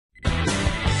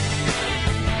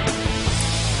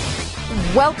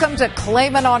Welcome to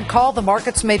Claman on Call. The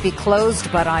markets may be closed,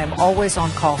 but I am always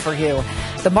on call for you.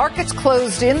 The markets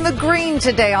closed in the green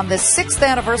today on the 6th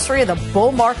anniversary of the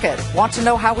bull market. Want to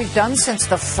know how we've done since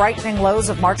the frightening lows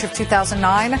of March of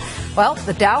 2009? Well,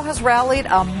 the Dow has rallied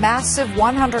a massive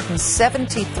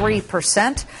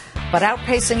 173%. But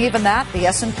outpacing even that, the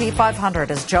S&P 500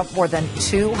 has jumped more than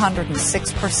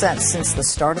 206% since the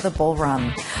start of the bull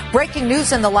run. Breaking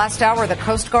news in the last hour, the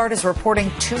Coast Guard is reporting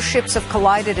 2 ships have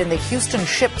collided in the Houston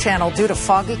Ship Channel due to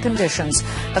foggy conditions.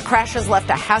 The crash has left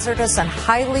a hazardous and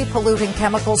highly polluting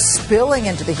chemical spilling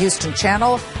into the Houston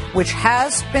Channel, which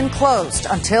has been closed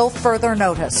until further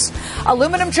notice.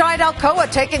 Aluminum giant Alcoa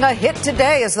taking a hit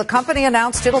today as the company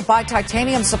announced it'll buy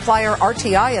titanium supplier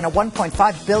RTI in a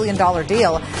 $1.5 billion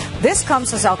deal. This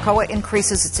comes as Alcoa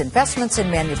increases its investments in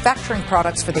manufacturing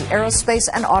products for the aerospace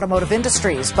and automotive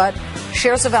industries. But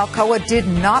shares of Alcoa did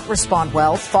not respond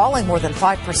well, falling more than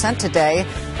 5% today.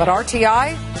 But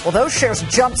RTI, well, those shares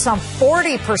jumped some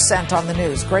 40% on the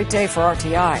news. Great day for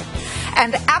RTI.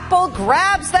 And Apple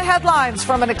grabs the headlines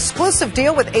from an exclusive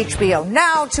deal with HBO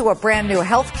Now to a brand new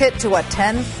health kit to a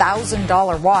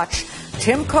 $10,000 watch.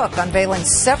 Tim Cook unveiling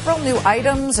several new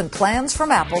items and plans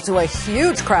from Apple to a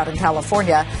huge crowd in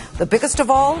California. The biggest of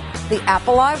all, the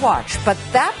Apple iWatch. But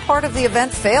that part of the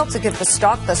event failed to give the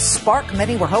stock the spark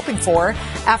many were hoping for.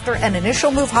 After an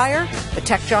initial move higher, the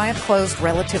tech giant closed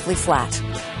relatively flat.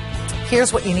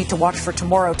 Here's what you need to watch for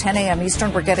tomorrow, 10 a.m.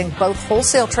 Eastern. We're getting both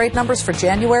wholesale trade numbers for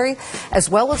January as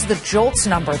well as the JOLTS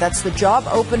number. That's the job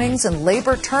openings and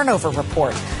labor turnover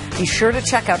report. Be sure to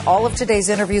check out all of today's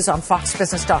interviews on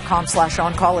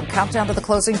foxbusiness.com/on-call and countdown to the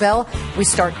closing bell. We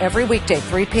start every weekday,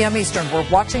 3 p.m. Eastern. We're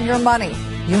watching your money.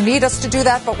 You need us to do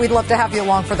that, but we'd love to have you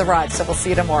along for the ride. So we'll see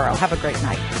you tomorrow. Have a great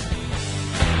night.